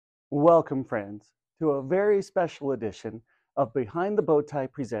Welcome, friends, to a very special edition of Behind the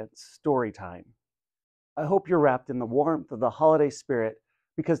Bowtie Presents Storytime. I hope you're wrapped in the warmth of the holiday spirit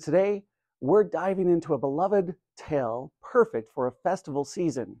because today we're diving into a beloved tale perfect for a festival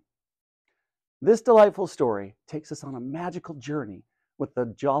season. This delightful story takes us on a magical journey with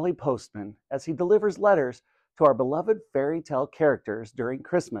the Jolly Postman as he delivers letters to our beloved fairy tale characters during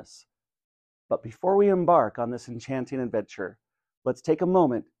Christmas. But before we embark on this enchanting adventure, let's take a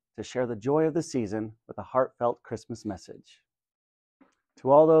moment to share the joy of the season with a heartfelt Christmas message. To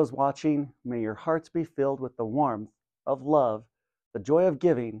all those watching, may your hearts be filled with the warmth of love, the joy of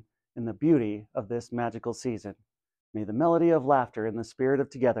giving, and the beauty of this magical season. May the melody of laughter and the spirit of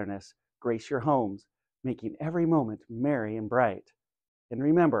togetherness grace your homes, making every moment merry and bright. And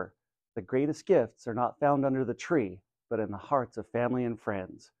remember, the greatest gifts are not found under the tree, but in the hearts of family and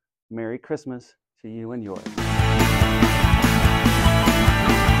friends. Merry Christmas to you and yours.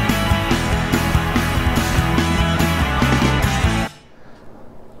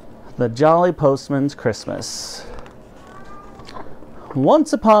 The Jolly Postman's Christmas.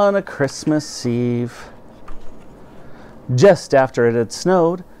 Once upon a Christmas Eve, just after it had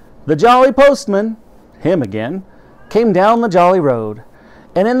snowed, the Jolly Postman, him again, came down the jolly road,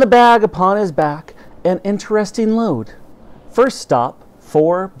 and in the bag upon his back an interesting load. First stop,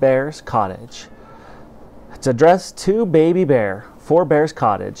 4 Bears Cottage. It's addressed to Baby Bear, 4 Bears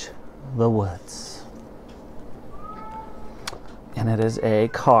Cottage, the woods. And it is a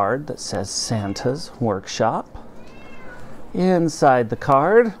card that says Santa's Workshop. Inside the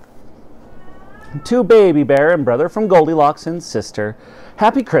card, to Baby Bear and brother from Goldilocks and sister,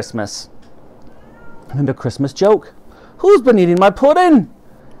 Happy Christmas. And a Christmas joke. Who's been eating my pudding?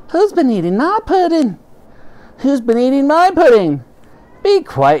 Who's been eating my pudding? Who's been eating my pudding? Be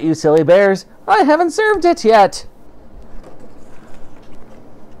quiet, you silly bears. I haven't served it yet.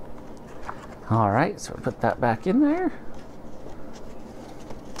 All right, so we'll put that back in there.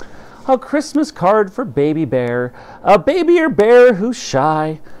 A Christmas card for Baby Bear, a baby bear who's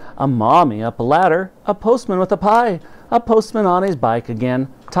shy, a mommy up a ladder, a postman with a pie, a postman on his bike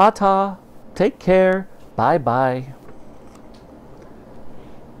again. Ta-ta, take care, bye-bye.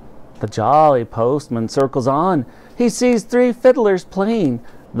 The Jolly Postman circles on. He sees 3 fiddlers playing,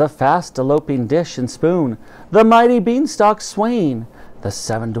 the fast eloping dish and spoon, the mighty beanstalk swaying, the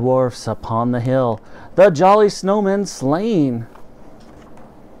 7 dwarfs upon the hill, the jolly snowmen sleighing.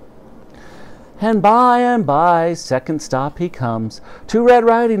 And by, second stop he comes, to Red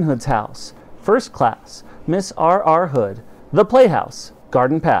Riding Hood's house. First class, Miss R.R. Hood, the playhouse,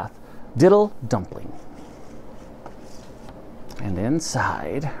 garden path, diddle dumpling. And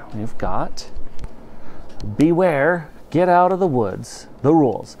inside, we've got, beware, get out of the woods, the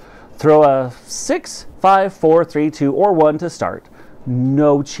rules. Throw a 6, 5, 4, 3, 2, or 1 to start.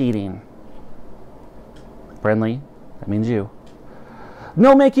 No cheating. Friendly, that means you.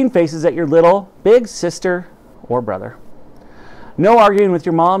 No making faces at your little, big sister or brother. No arguing with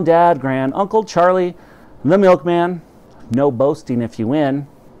your mom, dad, grand, Uncle Charlie, the milkman. No boasting if you win.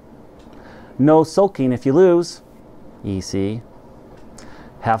 No sulking if you lose. Easy.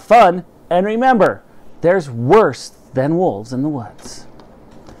 Have fun, and remember, there's worse than wolves in the woods.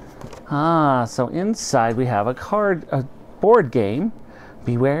 So inside we have a board game.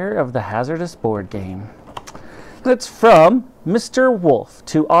 Beware of the hazardous board game. It's from Mr. Wolf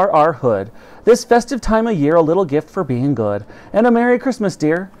to R.R. Hood. This festive time of year, a little gift for being good. And a Merry Christmas,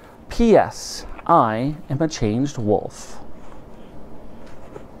 dear. P.S. I am a changed wolf.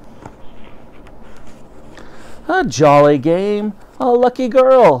 A jolly game, a lucky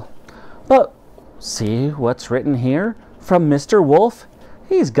girl. But see what's written here from Mr. Wolf?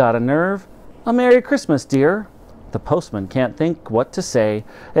 He's got a nerve. A Merry Christmas, dear. The postman can't think what to say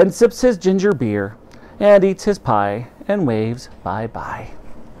and sips his ginger beer and eats his pie and waves bye-bye.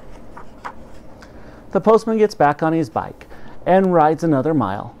 The postman gets back on his bike and rides another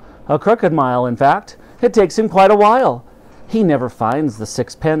mile. A crooked mile, in fact. It takes him quite a while. He never finds the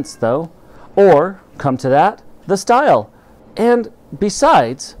 6pence, though. Or, come to that, the style. And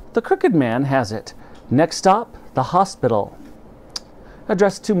besides, the crooked man has it. Next stop, the hospital.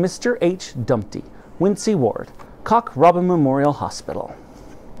 Addressed to Mr. H. Dumpty, Wincy Ward, Cock Robin Memorial Hospital.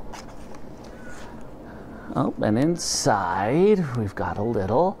 Oh, and inside we've got a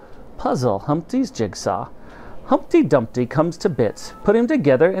little puzzle, Humpty's jigsaw. Humpty Dumpty comes to bits. Put him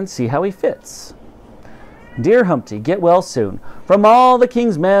together and see how he fits. Dear Humpty, get well soon. From all the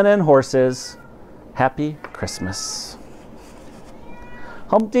king's men and horses, Happy Christmas.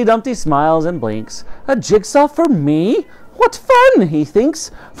 Humpty Dumpty smiles and blinks. A jigsaw for me? What fun, he thinks.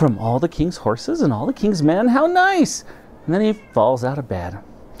 From all the king's horses and all the king's men, how nice. And then he falls out of bed.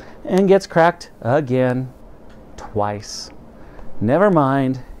 and gets cracked again, twice. Never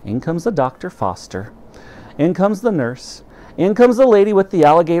mind, in comes the Dr. Foster. In comes the nurse. In comes the lady with the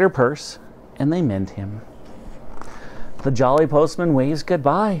alligator purse, and they mend him. The Jolly Postman waves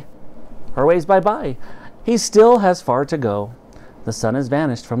goodbye, or waves bye-bye. He still has far to go. The sun has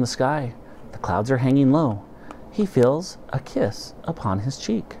vanished from the sky. The clouds are hanging low. He feels a kiss upon his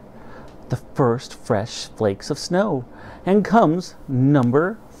cheek. The first fresh flakes of snow, and comes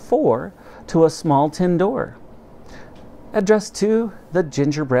number 4 to a small tin door, addressed to the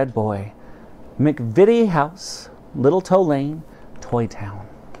gingerbread boy. McVitie House, Little Toe Lane, Toy Town.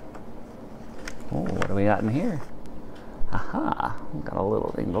 Oh, what do we got in here? Aha, got a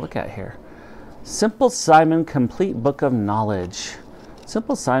little thing to look at here. Simple Simon Complete Book of Knowledge.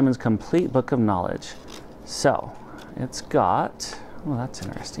 Simple Simon's Complete Book of Knowledge. So, it's got, well, that's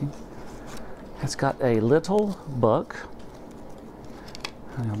interesting. It's got a little book.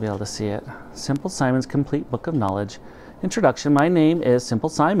 You'll be able to see it. Simple Simon's Complete Book of Knowledge. Introduction. My name is Simple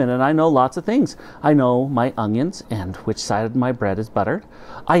Simon, and I know lots of things. I know my onions and which side of my bread is buttered.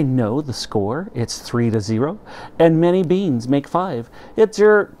 I know the score. It's 3-0. And many beans make 5. It's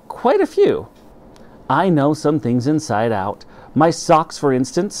quite a few. I know some things inside out. My socks, for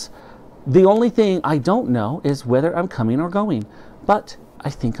instance. The only thing I don't know is whether I'm coming or going. But I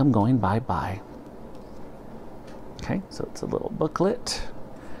think I'm going bye-bye. Okay, so it's a little booklet.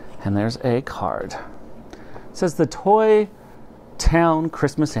 And there's a card. It says the Toy Town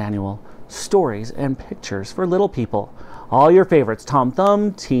Christmas Annual. Stories and pictures for little people. All your favorites. Tom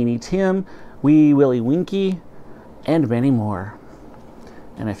Thumb, Teeny Tim, Wee Willie Winky, and many more.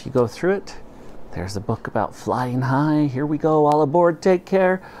 And if you go through it, there's a book about flying high. Here we go, all aboard, take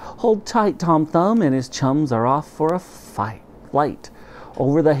care. Hold tight, Tom Thumb and his chums are off for a flight.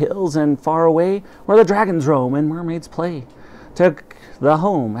 Over the hills and far away, where the dragons roam and mermaids play. Took the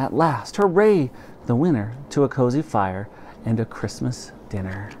home at last, hooray! The winner to a cozy fire and a Christmas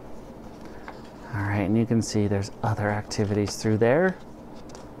dinner. All right, and you can see there's other activities through there.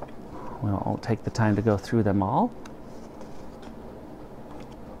 We won't take the time to go through them all.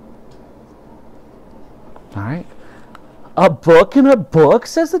 All right. A book in a book,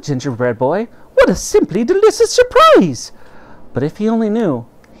 says the gingerbread boy. What a simply delicious surprise! But if he only knew,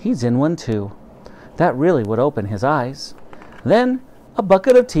 he's in one too. That really would open his eyes. Then a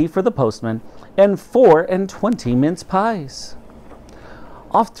bucket of tea for the postman, and 24 mince pies.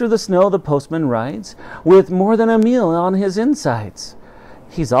 Off through the snow the postman rides, with more than a meal on his insides.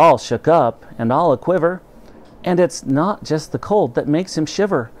 He's all shook up and all a-quiver, and it's not just the cold that makes him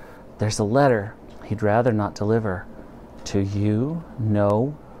shiver. There's a letter he'd rather not deliver to you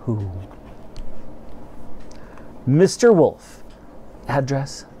know who. Mr. Wolf,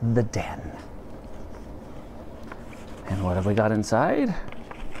 address the den. And what have we got inside?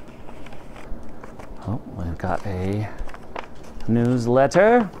 Oh, we've got a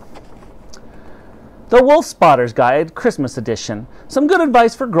newsletter. The Wolf Spotter's Guide, Christmas edition. Some good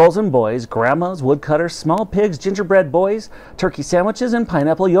advice for girls and boys, grandmas, woodcutters, small pigs, gingerbread boys, turkey sandwiches, and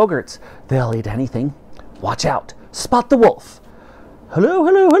pineapple yogurts. They'll eat anything. Watch out. Spot the wolf. Hello,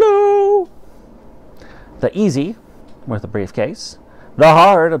 hello, hello. The easy, with a briefcase. The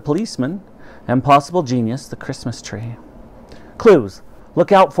hard, a policeman. And possible genius, the Christmas tree. Clues.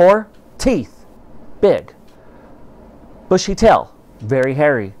 Look out for teeth. Big. Bushy tail. Very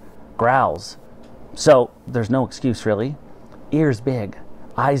hairy. Growls. So, there's no excuse really. Ears big.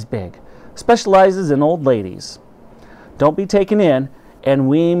 Eyes big. Specializes in old ladies. Don't be taken in, and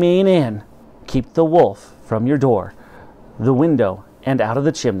we mean in. Keep the wolf from your door, the window, and out of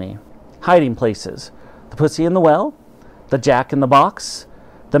the chimney. Hiding places. The pussy in the well. The jack in the box.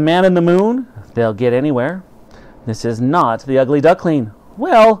 The man in the moon. They'll get anywhere. This is not the ugly duckling.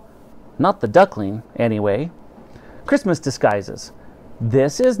 Well, not the duckling, anyway. Christmas disguises.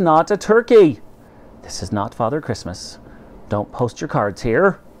 This is not a turkey. This is not Father Christmas. Don't post your cards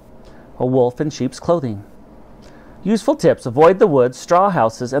here. A wolf in sheep's clothing. Useful tips. Avoid the woods, straw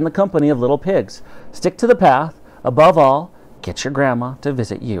houses, and the company of little pigs. Stick to the path. Above all, get your grandma to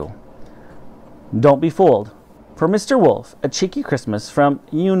visit you. Don't be fooled. For Mr. Wolf, a cheeky Christmas from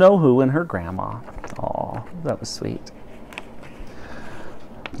you-know-who and her grandma. Aw, that was sweet.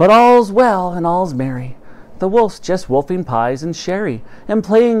 But all's well and all's merry. The wolf's just wolfing pies and sherry and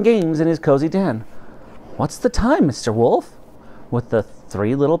playing games in his cozy den. What's the time, Mr. Wolf? With the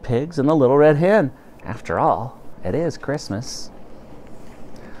 3 little pigs and the little red hen. After all, it is Christmas.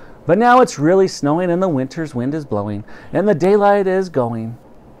 But now it's really snowing and the winter's wind is blowing and the daylight is going.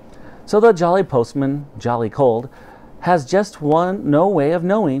 So the Jolly Postman, jolly cold, has just no way of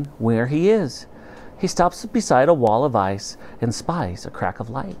knowing where he is. He stops beside a wall of ice and spies a crack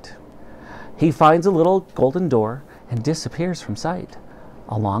of light. He finds a little golden door and disappears from sight,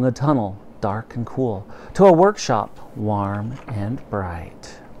 along a tunnel dark and cool, to a workshop warm and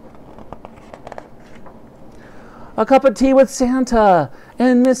bright. A cup of tea with Santa,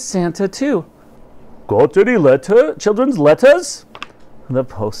 and Miss Santa too. Got any children's letters? The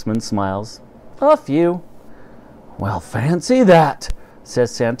postman smiles. A few. Well, fancy that, says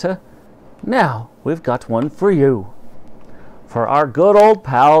Santa. Now we've got one for you. For our good old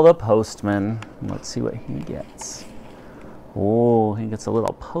pal, the postman. Let's see what he gets. Oh, he gets a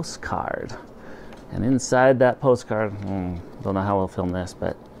little postcard. And inside that postcard, don't know how we'll film this,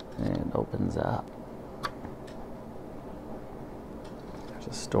 but it opens up. There's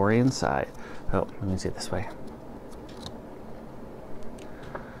a story inside. Oh, let me see it this way.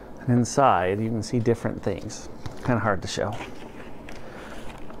 And inside, you can see different things. Kind of hard to show.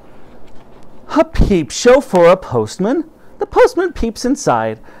 A peep show for a postman. The postman peeps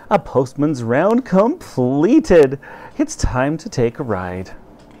inside. A postman's round completed. It's time to take a ride.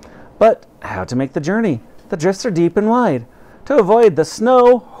 But how to make the journey? The drifts are deep and wide. To avoid the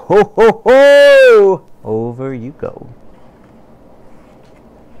snow, ho ho ho! Over you go.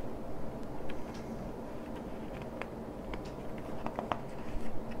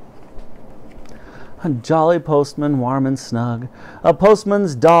 A jolly postman, warm and snug. A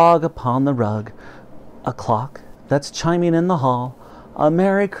postman's dog upon the rug. A clock that's chiming in the hall. A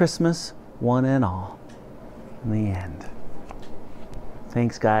Merry Christmas, one and all. In the end.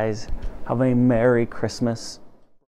 Thanks, guys. Have a Merry Christmas.